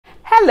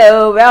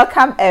Hello,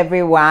 welcome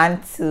everyone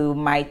to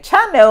my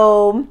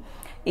channel.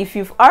 If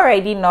you've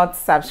already not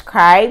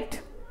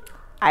subscribed,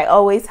 I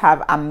always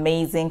have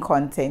amazing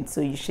content, so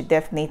you should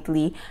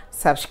definitely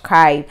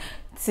subscribe.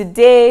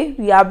 Today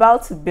we are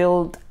about to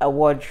build a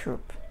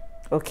wardrobe.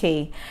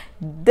 Okay,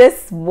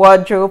 this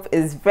wardrobe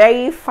is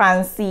very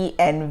fancy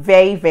and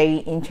very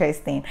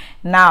interesting.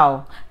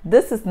 Now,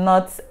 this is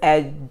not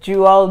a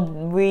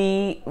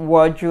jewelry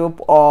wardrobe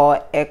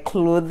or a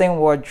clothing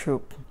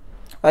wardrobe.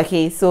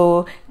 Okay,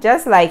 so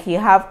just like you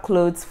have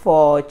clothes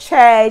for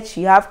church,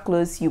 you have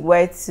clothes you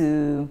wear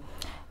to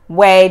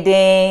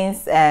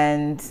weddings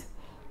and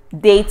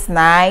date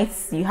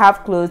nights, you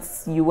have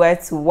clothes you wear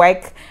to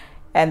work,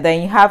 and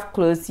then you have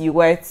clothes you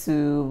wear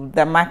to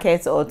the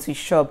market or to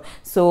shop.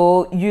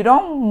 So you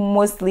don't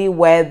mostly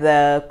wear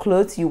the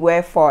clothes you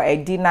wear for a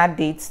dinner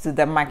date to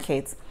the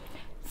market.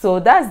 So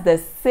that's the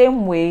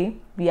same way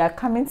we are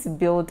coming to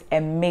build a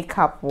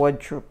makeup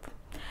wardrobe.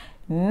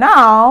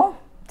 Now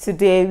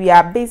today we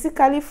are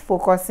basically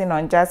focusing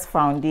on just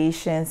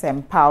foundations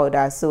and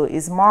powder, so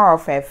it's more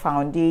of a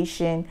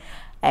foundation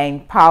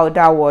and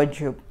powder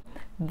wardrobe.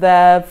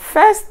 The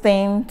first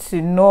thing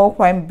to know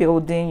when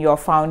building your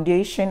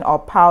foundation or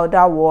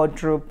powder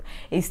wardrobe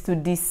is to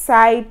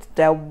decide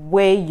the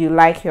way you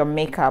like your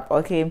makeup.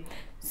 Okay,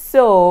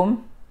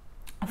 so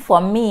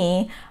for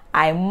me,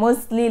 I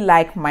mostly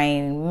like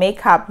my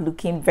makeup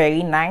looking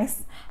very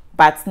nice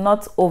but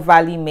not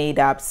overly made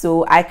up,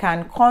 so I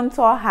can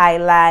contour,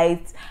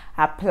 highlight,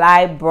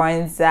 apply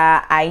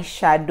bronzer,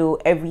 eyeshadow,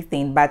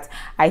 everything, but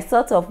I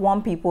sort of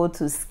want people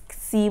to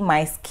see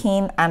my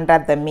skin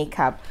under the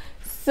makeup.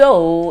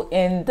 So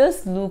in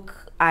this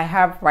look I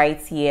have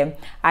right here,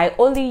 I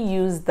only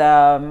use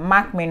the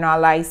MAC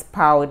mineralized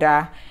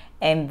powder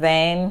and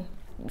then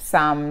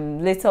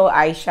some little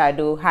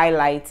eyeshadow,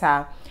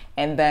 highlighter,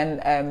 and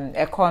then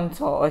a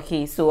contour.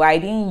 Okay, so I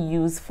didn't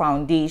use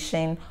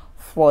foundation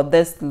for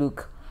this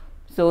look.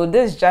 So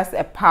this is just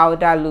a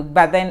powder look,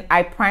 but then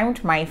I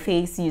primed my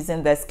face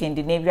using the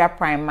Scandinavia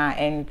primer,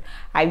 and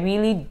I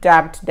really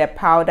dabbed the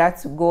powder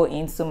to go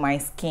into my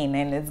skin,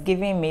 and it's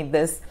giving me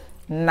this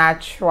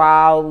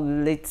natural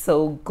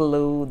little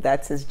glow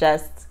that is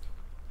just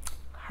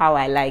how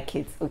I like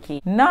it.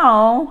 Okay,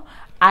 now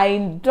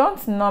I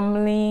don't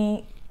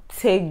normally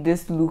take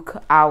this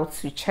look out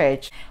to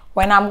church.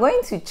 When I'm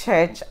going to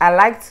church, I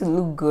like to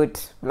look good,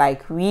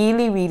 like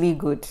really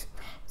good.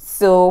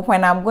 So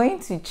when I'm going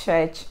to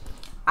church,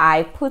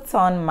 I put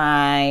on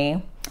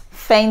my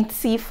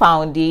Fenty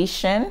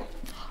foundation.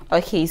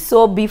 Okay,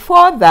 so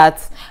before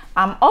that,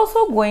 I'm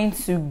also going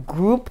to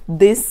group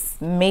this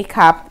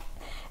makeup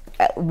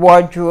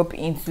wardrobe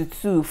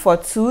into for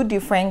two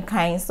different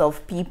kinds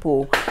of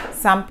people.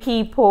 Some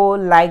people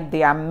like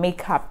their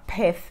makeup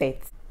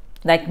perfect,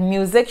 like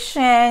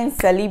musicians,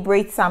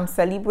 some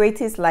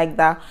celebrities like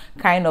that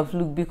kind of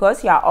look,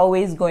 because you are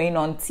always going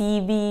on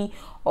TV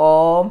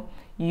or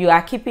you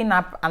are keeping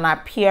up an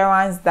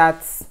appearance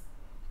that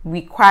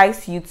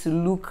requires you to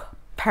look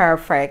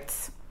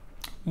perfect.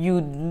 You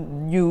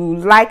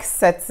like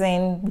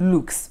certain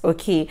looks.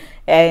 Okay,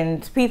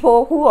 and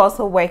people who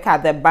also work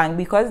at the bank,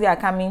 because they are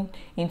coming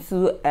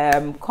into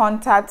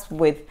contact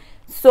with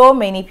so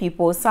many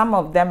people, some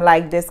of them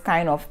like this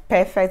kind of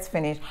perfect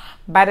finish.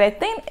 But the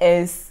thing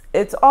is,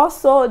 it's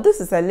also,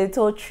 this is a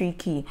little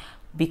tricky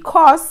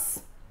because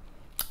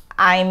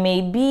I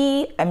may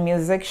be a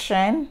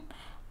musician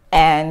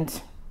and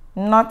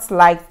not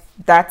like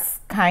that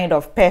kind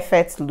of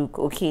perfect look.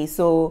 Okay,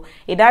 so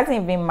it doesn't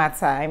even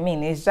matter. I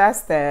mean, it's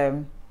just a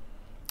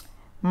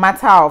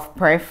matter of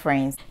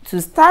preference.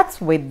 To start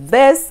with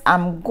this,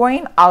 I'm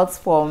going out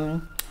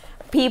from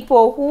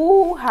people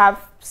who have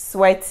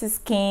sweaty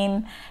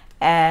skin,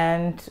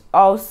 and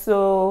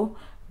also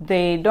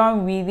they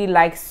don't really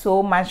like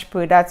so much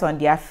product on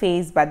their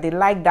face, but they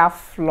like that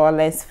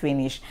flawless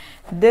finish.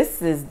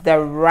 This is the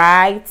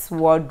right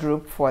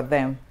wardrobe for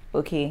them.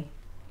 Okay,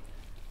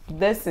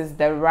 this is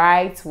the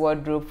right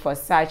wardrobe for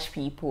such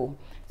people.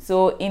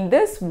 So in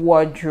this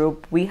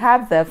wardrobe, we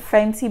have the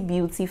Fenty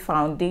Beauty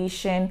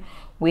foundation,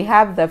 we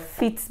have the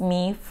Fit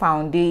Me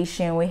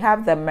foundation, we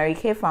have the Mary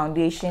Kay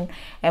foundation,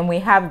 and we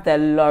have the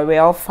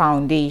L'Oreal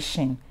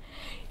foundation.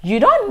 You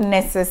don't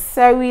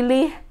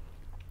necessarily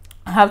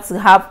have to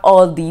have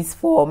all these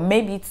four.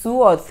 Maybe 2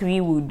 or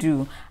 3 will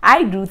do.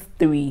 I do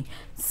 3.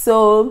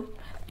 So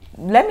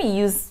let me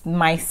use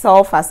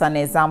myself as an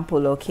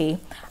example. Okay,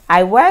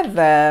 I wear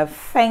the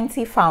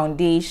Fenty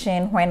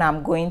foundation when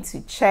I'm going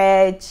to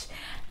church,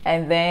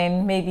 and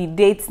then maybe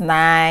date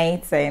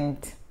nights, and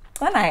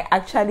when I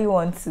actually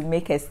want to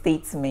make a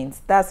statement,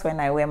 that's when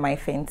I wear my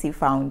Fenty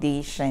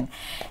foundation.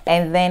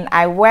 And then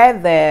I wear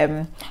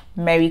the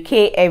Mary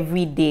Kay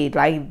every day.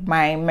 Like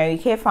my Mary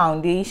Kay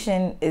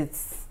foundation,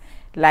 it's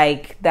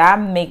like that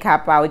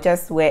makeup I'll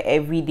just wear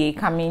every day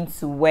coming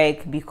to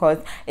work, because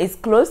it's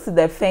close to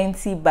the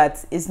Fenty,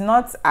 but it's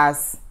not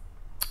as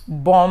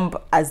bomb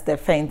as the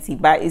Fenty,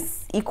 but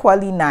it's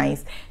equally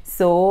nice.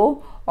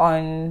 So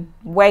on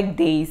work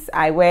days,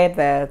 I wear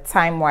the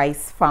Time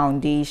Wise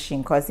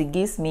foundation because it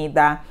gives me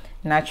that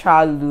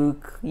natural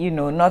look, you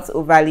know, not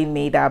overly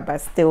made up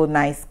but still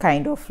nice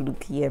kind of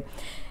look here.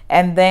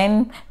 And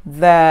then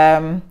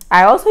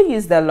I also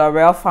use the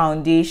L'Oreal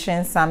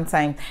foundation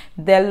sometimes.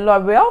 The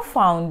L'Oreal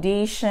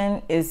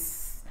foundation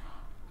is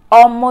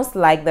almost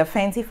like the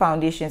Fenty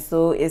foundation,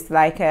 so it's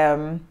like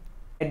a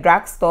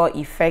drugstore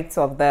effect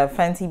of the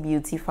Fenty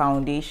Beauty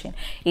foundation.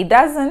 It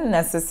doesn't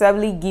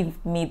necessarily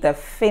give me the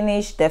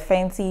finish the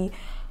Fenty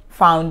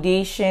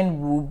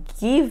foundation will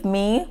give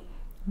me,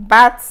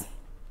 but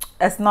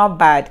it's not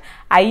bad.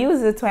 I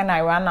use it when I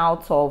run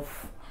out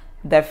of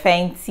the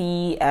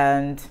Fenty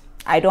and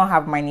I don't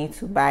have money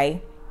to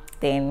buy,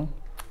 then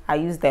I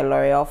use the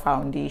L'Oreal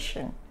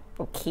foundation.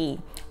 Okay,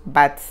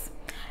 but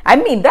I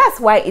mean,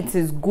 that's why it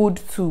is good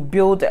to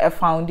build a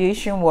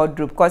foundation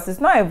wardrobe, because it's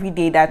not every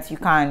day that you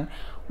can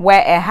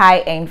wear a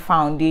high-end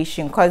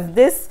foundation, because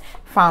this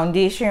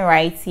foundation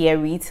right here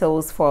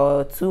retails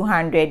for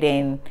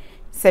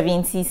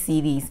 270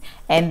 cedis,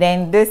 and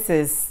then this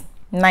is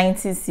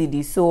 90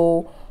 cedis.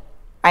 So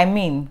I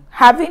mean,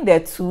 having the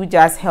two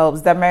just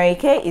helps. The Mary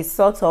Kay is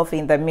sort of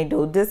in the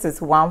middle. This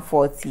is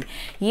 140.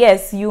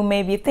 Yes, you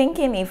may be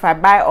thinking, if I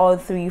buy all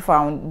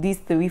these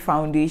three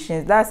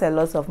foundations, that's a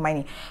lot of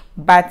money,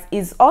 but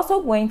it's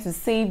also going to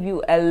save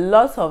you a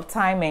lot of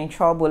time and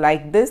trouble.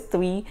 Like, this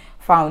 3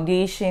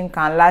 foundation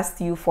can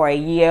last you for a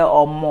year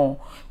or more,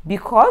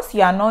 because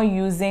you are not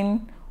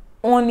using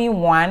only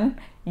one.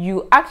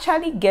 You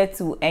actually get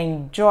to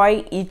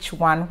enjoy each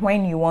one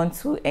when you want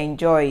to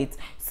enjoy it.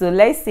 So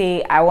let's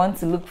say I want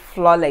to look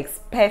flawless,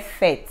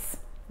 perfect.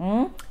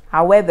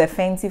 I wear the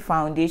Fenty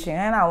foundation,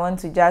 and I want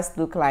to just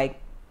look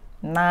like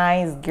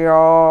nice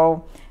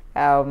girl,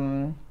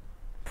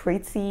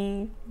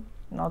 pretty,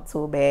 not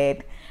so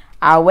bad.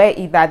 I wear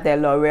either the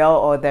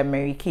L'Oreal or the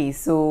Mary Kay.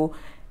 So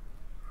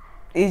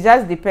it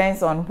just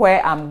depends on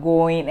where I'm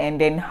going and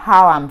then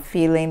how I'm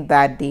feeling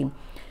that day.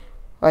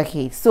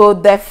 Okay, so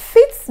the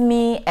Fit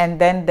Me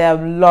and then the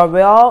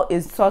L'Oreal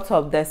is sort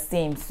of the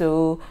same,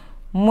 so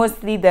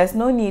mostly there's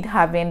no need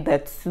having the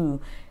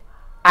two.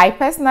 I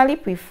personally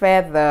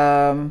prefer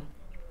the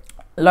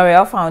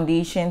L'Oreal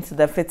foundation to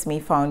the Fit Me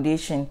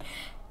foundation,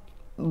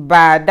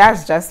 but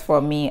that's just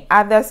for me.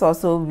 Others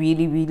also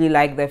really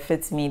like the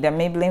Fit Me, the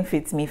Maybelline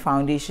Fit Me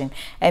foundation.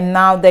 And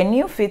now the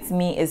new Fit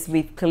Me is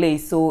with clay,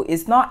 so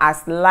it's not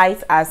as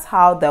light as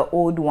how the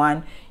old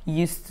one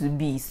used to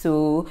be.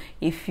 So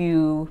if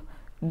you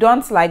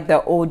don't like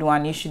the old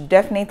one, you should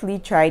definitely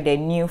try the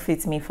new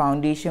Fit Me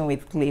foundation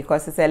with clay,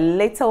 because it's a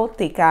little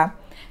thicker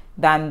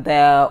than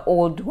the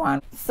old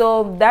one.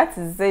 So that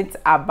is it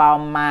about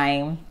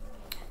my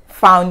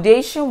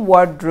foundation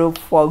wardrobe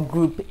for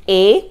group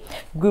A.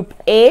 Group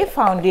A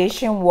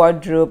foundation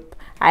wardrobe,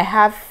 I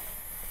have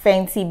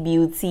Fenty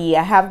Beauty,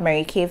 I have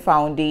Mary Kay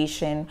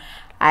foundation,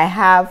 I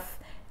have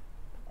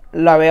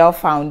L'Oreal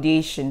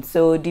foundation.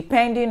 So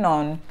depending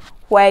on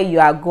where you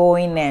are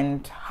going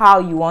and how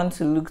you want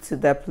to look to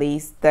the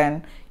place,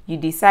 then you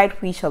decide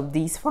which of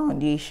these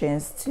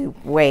foundations to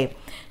wear.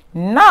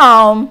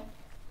 Now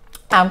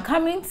I'm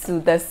coming to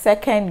the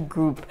second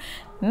group.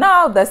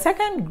 Now the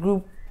second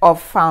group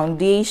of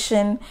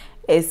foundation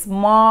is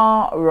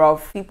more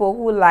of people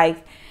who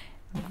like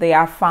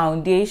their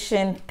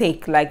foundation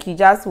thick, like you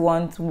just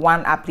want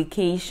one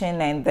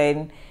application and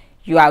then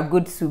you are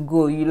good to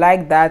go. You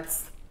like that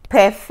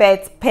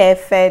perfect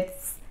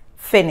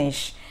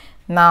finish.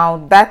 Now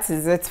that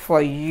is it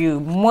for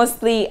you.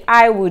 Mostly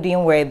I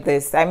wouldn't wear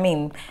this. I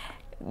mean,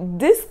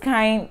 this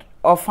kind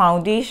of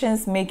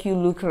foundations make you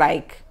look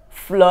like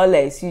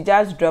flawless. You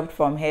just dropped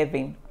from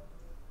heaven.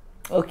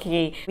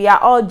 Okay, we are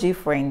all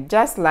different.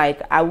 Just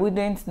like I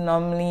wouldn't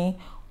normally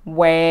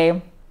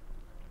wear,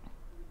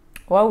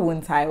 what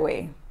wouldn't I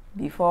wear?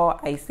 Before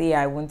I say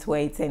I won't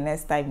wear it, and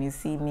next time you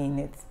see me in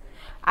it,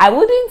 I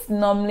wouldn't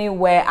normally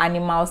wear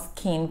animal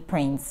skin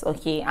prints,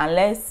 okay,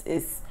 unless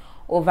it's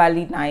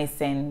overly nice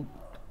and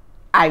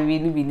I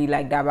really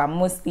like that. But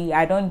mostly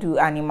I don't do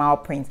animal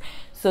prints.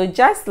 So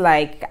just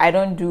like I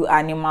don't do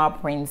animal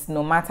prints,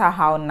 no matter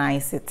how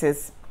nice it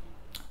is,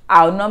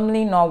 I'll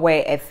normally not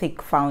wear a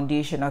thick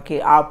foundation. Okay,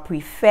 I'll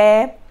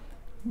prefer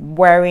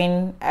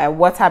wearing a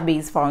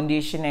water-based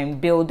foundation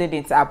and building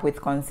it up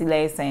with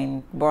concealers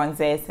and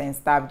bronzers and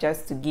stuff,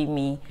 just to give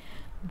me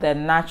the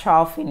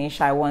natural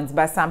finish I want.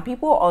 But some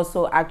people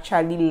also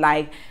actually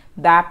like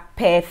that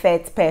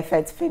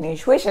perfect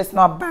finish, which is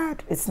not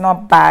bad. It's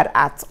not bad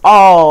at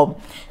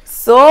all.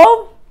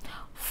 So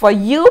for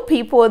you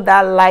people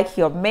that like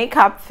your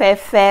makeup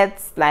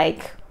perfect,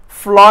 like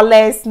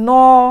flawless,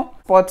 no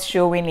spot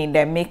showing in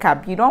the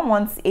makeup, you don't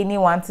want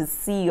anyone to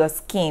see your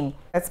skin,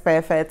 that's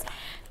perfect,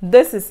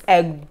 this is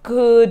a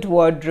good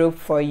wardrobe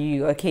for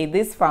you. Okay,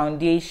 these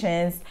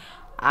foundations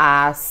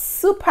are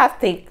super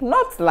thick,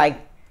 not like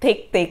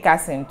thick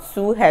as in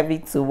too heavy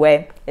to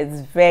wear.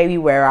 It's very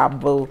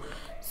wearable.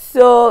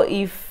 So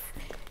if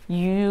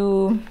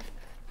you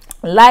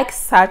like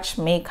such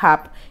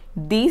makeup,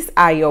 these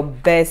are your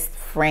best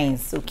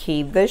friends.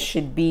 Okay, this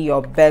should be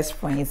your best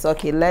friends.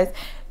 Okay,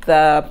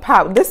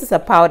 this is a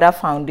powder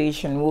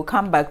foundation. We'll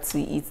come back to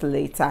it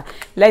later.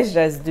 Let's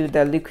just do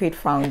the liquid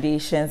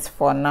foundations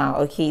for now.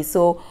 Okay,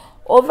 so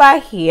over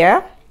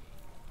here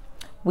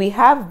we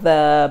have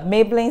the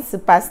Maybelline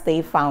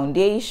Superstay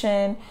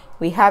foundation,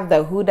 we have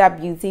the Huda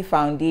Beauty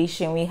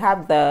foundation, we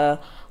have the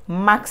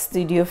MAC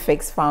Studio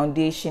Fix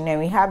foundation, and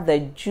we have the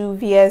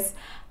Juvia's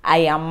I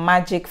Am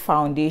Magic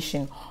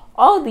foundation.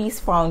 All these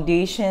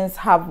foundations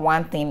have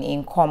one thing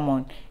in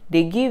common: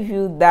 they give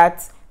you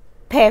that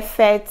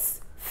perfect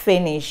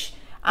finish.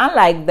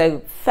 Unlike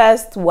the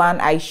first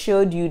one I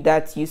showed you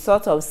that you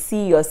sort of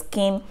see your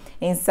skin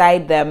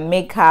inside the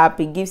makeup,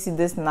 it gives you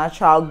this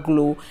natural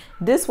glow.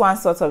 This one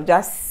sort of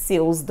just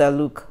seals the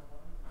look.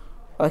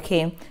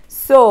 Okay,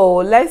 so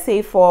let's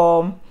say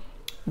for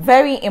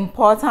very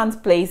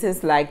important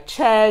places like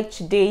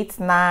church, date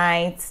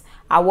nights,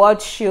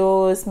 award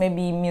shows,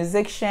 maybe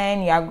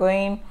musician, you are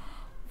going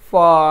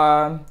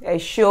for a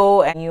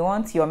show and you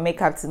want your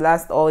makeup to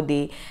last all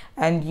day,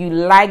 and you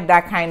like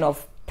that kind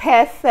of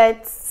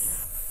perfect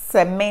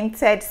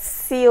cemented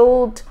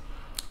sealed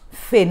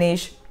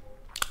finish,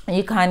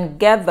 you can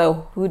get the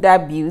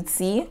Huda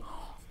Beauty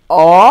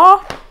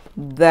or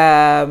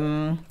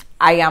the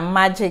I Am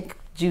Magic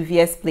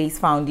Juvia's Place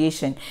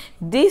foundation.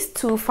 These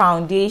two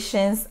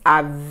foundations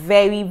are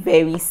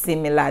very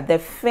similar. The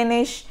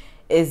finish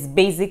is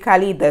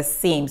basically the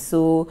same,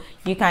 so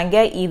you can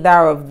get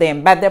either of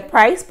them, but the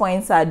price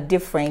points are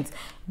different.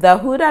 The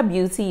Huda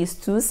Beauty is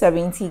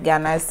 270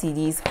 Ghana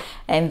cedis,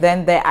 and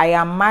then the I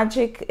Am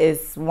Magic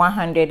is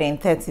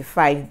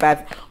 135,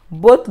 but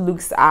both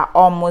looks are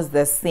almost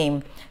the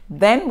same.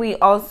 Then we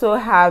also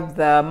have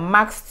the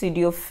MAC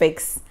Studio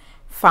Fix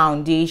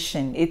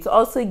foundation. It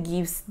also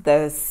gives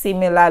the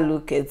similar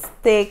look. It's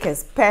thick,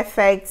 it's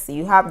perfect,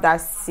 you have that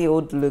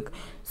sealed look.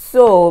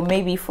 So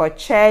maybe for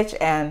church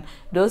and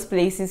those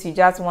places you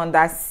just want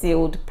that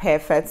sealed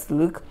perfect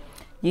look,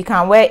 you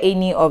can wear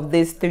any of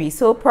these three.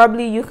 So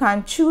probably you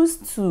can choose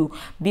two.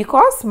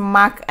 Because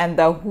MAC and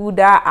the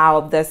Huda are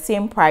of the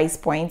same price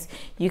point,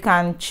 you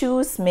can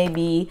choose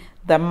maybe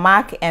the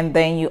MAC and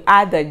then you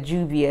add the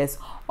Juvia's,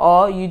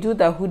 or you do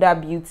the Huda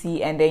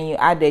Beauty and then you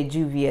add the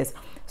Juvia's.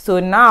 So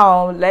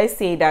now let's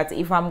say that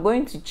if I'm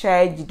going to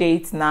church,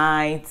 date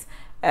night,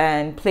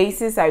 and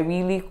places I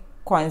really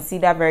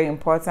consider very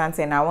important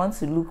and I want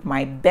to look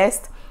my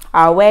best,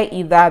 I'll wear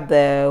either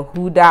the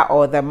Huda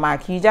or the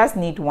MAC. You just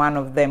need one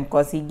of them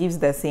because it gives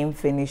the same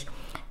finish.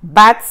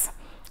 But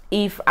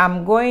if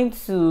I'm going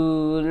to,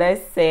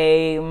 let's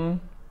say,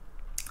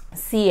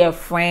 see a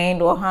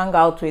friend or hang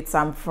out with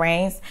some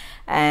friends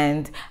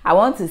and I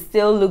want to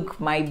still look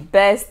my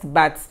best,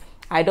 but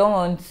I don't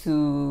want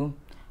to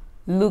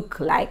look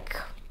like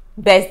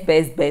best,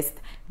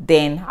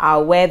 then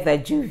I'll wear the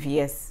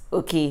Juvia's.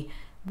 Okay,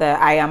 the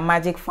I Am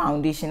Magic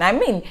foundation. I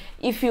mean,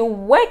 if you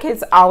work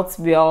it out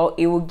well,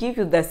 it will give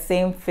you the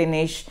same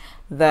finish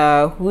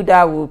the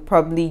Huda will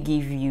probably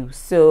give you.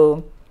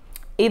 So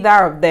either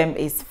of them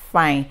is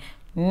fine.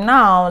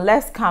 Now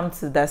let's come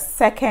to the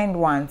second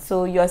one.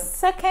 So your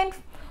second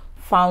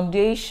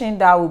foundation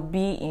that will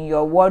be in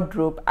your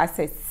wardrobe as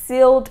a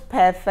sealed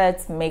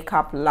perfect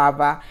makeup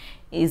lover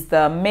is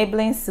the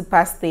Maybelline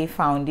Superstay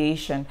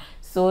foundation.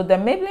 So the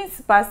Maybelline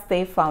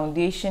Superstay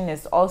foundation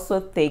is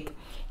also thick.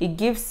 It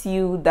gives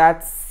you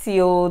that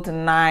sealed,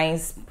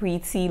 nice,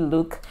 pretty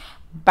look,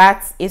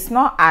 but it's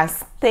not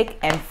as thick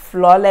and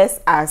flawless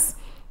as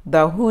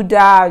the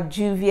Huda,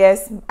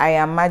 Juvia's I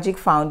Am Magic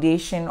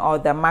foundation or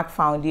the MAC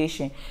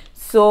foundation.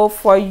 So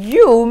for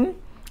you,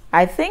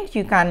 I think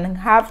you can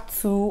have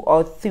 2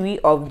 or 3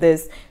 of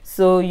this.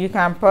 So you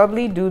can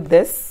probably do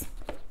this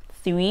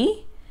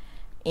 3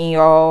 in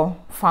your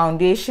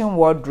foundation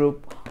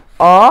wardrobe,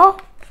 or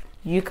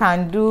you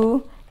can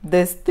do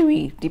this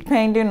 3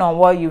 depending on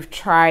what you've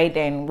tried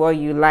and what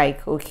you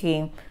like.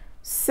 Okay,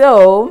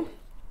 so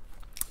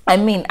I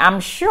mean,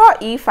 I'm sure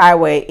if I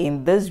were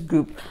in this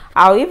group,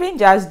 I'll even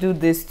just do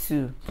this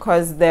too,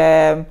 because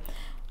the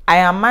I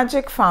Am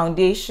Magic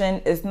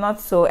foundation is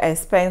not so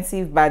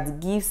expensive but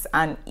gives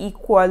an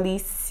equally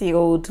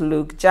sealed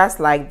look, just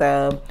like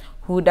the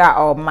Huda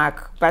or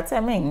MAC. But I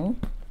mean,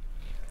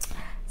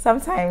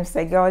 sometimes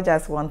a girl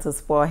just wants to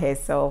spoil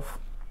herself.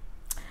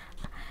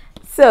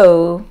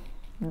 So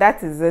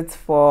that is it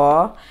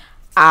for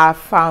our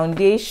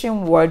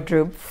foundation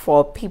wardrobe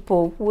for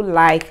people who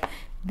like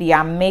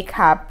their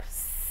makeup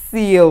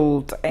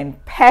sealed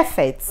and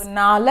perfect. So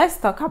now let's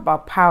talk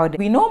about powder.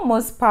 We know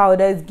most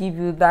powders give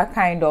you that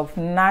kind of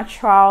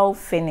natural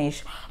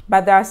finish,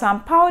 but there are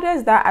some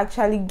powders that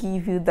actually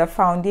give you the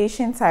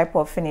foundation type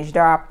of finish.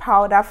 There are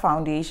powder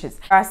foundations.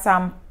 There are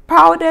some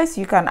powders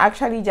you can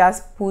actually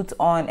just put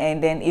on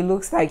and then it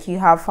looks like you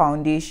have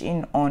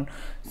foundation on.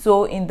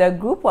 So in the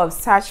group of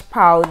such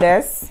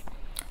powders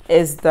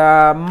is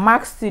the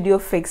MAC Studio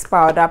Fix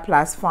Powder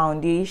Plus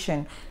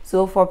Foundation.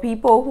 So for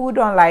people who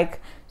don't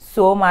like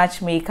so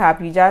much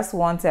makeup, you just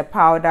want a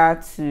powder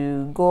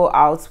to go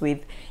out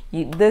with,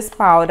 this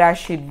powder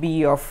should be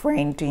your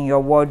friend in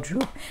your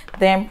wardrobe.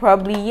 Then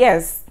probably,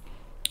 yes,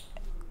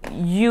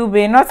 you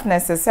may not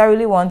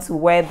necessarily want to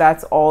wear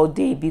that all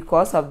day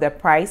because of the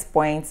price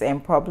points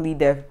and probably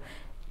the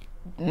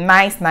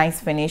nice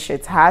finish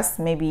it has.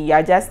 Maybe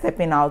you're just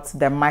stepping out to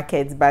the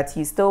market, but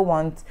you still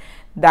want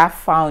that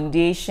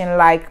foundation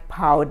like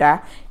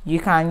powder. You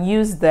can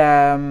use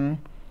the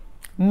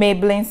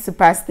Maybelline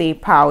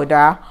Superstay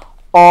powder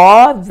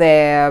or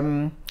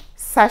the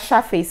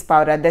Sacha face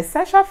powder. The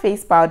Sacha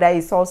face powder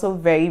is also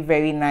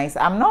very nice.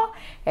 I'm not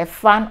a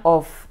fan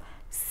of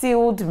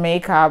sealed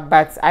makeup,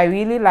 but I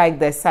really like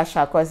the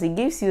Sacha because it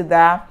gives you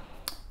that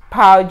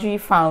powdery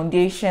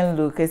foundation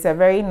look. It's a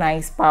very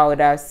nice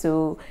powder,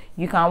 so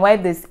you can wear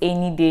this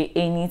any day,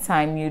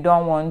 anytime you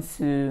don't want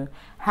to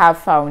have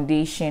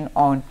foundation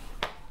on.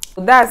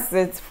 That's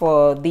it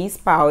for these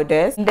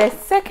powders. The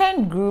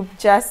second group,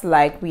 just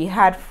like we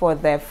had for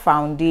the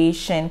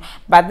foundation,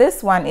 but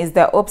this one is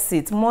the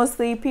opposite.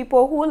 Mostly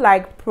people who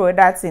like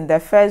products in the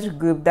first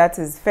group, that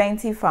is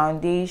Fenty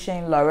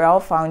foundation,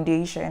 L'Oreal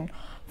foundation,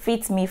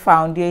 Fit Me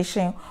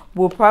foundation,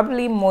 will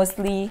probably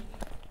mostly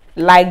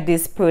like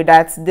these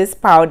products, these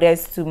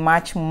powders, to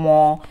match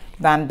more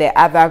than the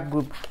other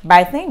group. But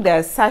I think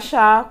the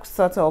Sacha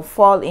sort of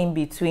fall in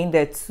between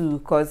the two,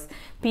 because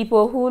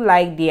people who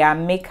like their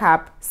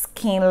makeup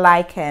skin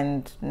like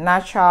and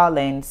natural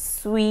and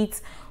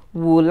sweet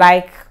will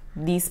like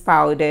these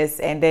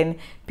powders, and then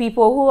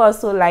people who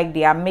also like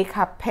their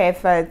makeup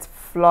perfect,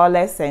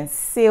 flawless and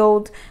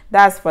sealed,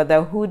 that's for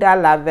the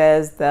Huda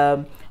lovers,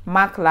 the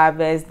MAC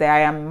lovers, the I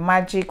Am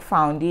Magic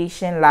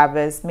foundation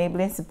lovers,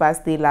 Maybelline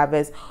Superstay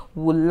lovers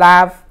will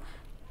love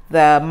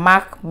the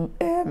MAC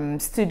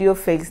Studio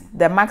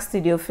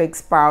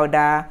Fix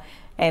powder,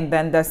 and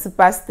then the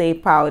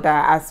Superstay powder,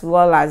 as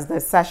well as the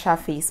Sacha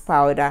face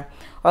powder.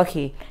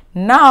 Okay,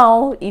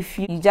 now if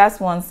you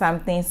just want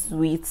something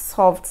sweet,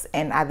 soft,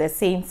 and at the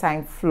same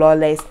time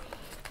flawless,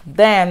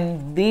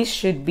 then these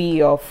should be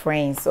your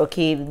friends.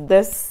 Okay,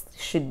 this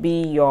should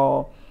be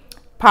your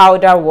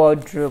powder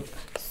wardrobe.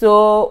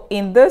 So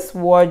in this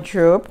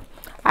wardrobe,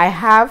 I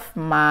have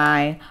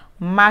my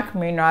MAC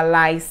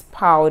Mineralized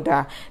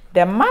powder.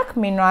 The MAC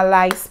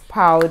Mineralized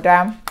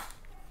powder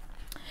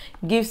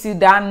gives you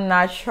that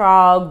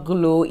natural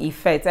glow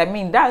effect. I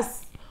mean,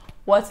 that's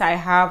what I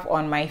have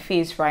on my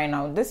face right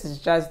now. This is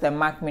just the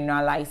MAC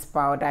Mineralized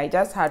powder. I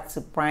just had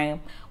to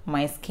prime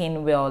my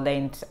skin well,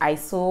 and I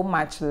so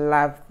much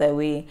love the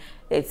way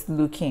it's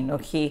looking.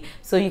 Okay,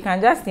 so you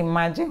can just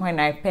imagine when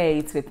I pair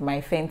it with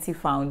my Fenty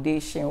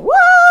foundation.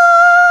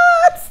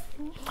 What?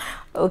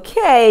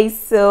 Okay,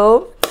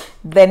 so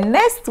the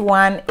next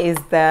one is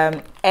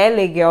the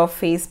LA Girl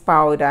face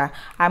powder.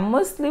 I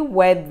mostly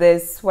wear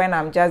this when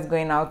I'm just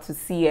going out to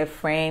see a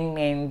friend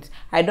and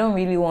I don't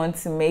really want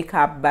to make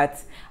up,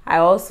 but I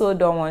also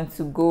don't want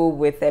to go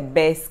with a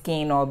bare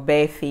skin or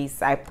bare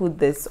face. I put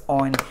this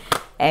on.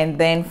 And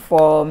then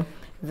for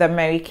the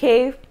Mary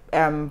Kay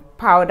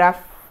powder,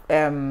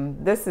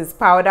 this is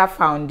powder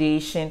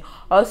foundation,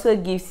 also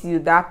gives you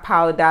that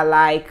powder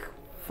like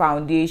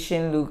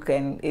foundation look,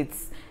 and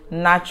it's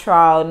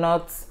natural,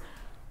 not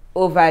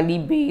overly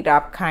made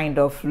up kind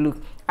of look.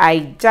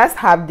 I just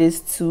have these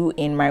two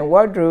in my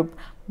wardrobe,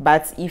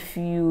 but if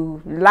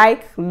you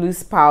like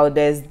loose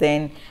powders,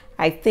 then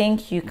I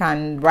think you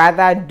can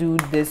rather do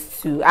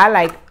this too.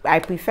 I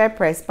prefer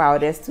pressed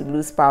powders to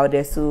loose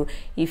powders, so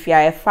if you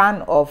are a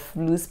fan of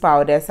loose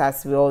powders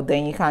as well,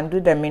 then you can do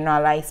the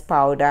mineralized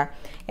powder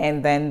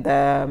and then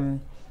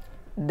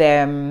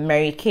the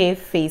Mary Kay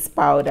face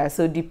powder.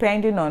 So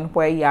depending on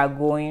where you are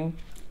going,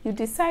 you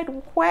decide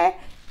where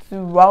to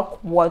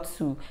rock what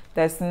to.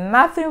 There's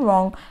nothing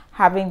wrong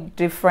having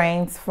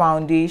different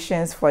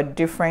foundations for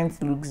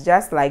different looks,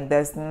 just like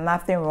there's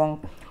nothing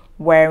wrong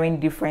wearing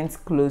different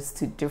clothes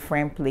to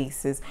different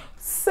places.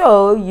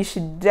 So you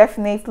should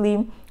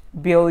definitely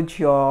build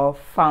your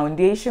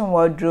foundation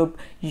wardrobe.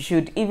 You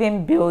should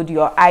even build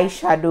your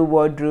eyeshadow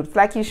wardrobe.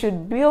 Like, you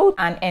should build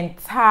an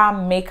entire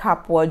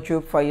makeup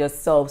wardrobe for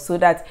yourself so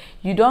that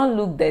you don't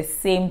look the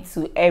same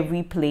to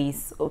every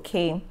place.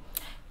 Okay,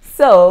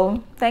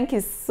 so thank you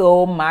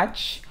so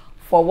much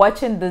for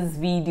watching this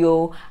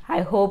video.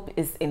 I hope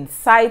it's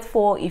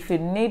insightful. If you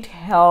need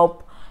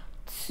help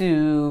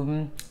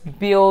to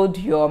build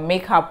your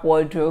makeup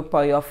wardrobe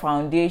or your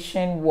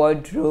foundation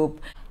wardrobe,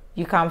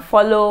 you can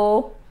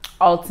follow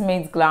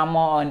Ultimate Glamour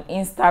on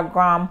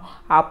Instagram.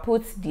 I'll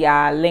put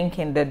their link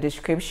in the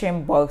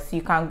description box.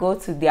 You can go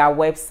to their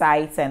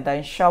website and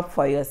then shop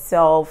for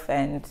yourself,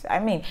 and I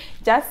mean,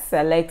 just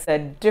select the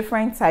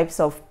different types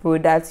of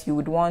products you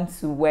would want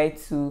to wear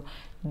to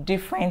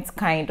different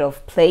kind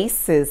of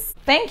places.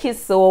 Thank you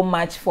so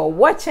much for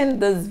watching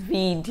this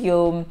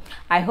video.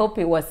 I hope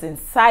it was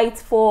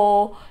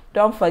insightful.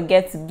 Don't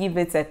forget to give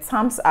it a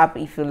thumbs up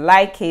if you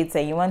like it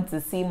and you want to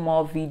see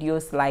more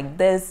videos like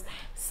this.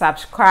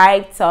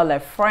 Subscribe, tell a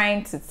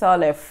friend to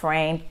tell a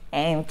friend,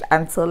 and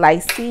until I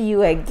see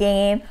you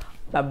again,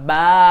 bye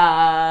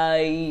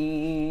bye.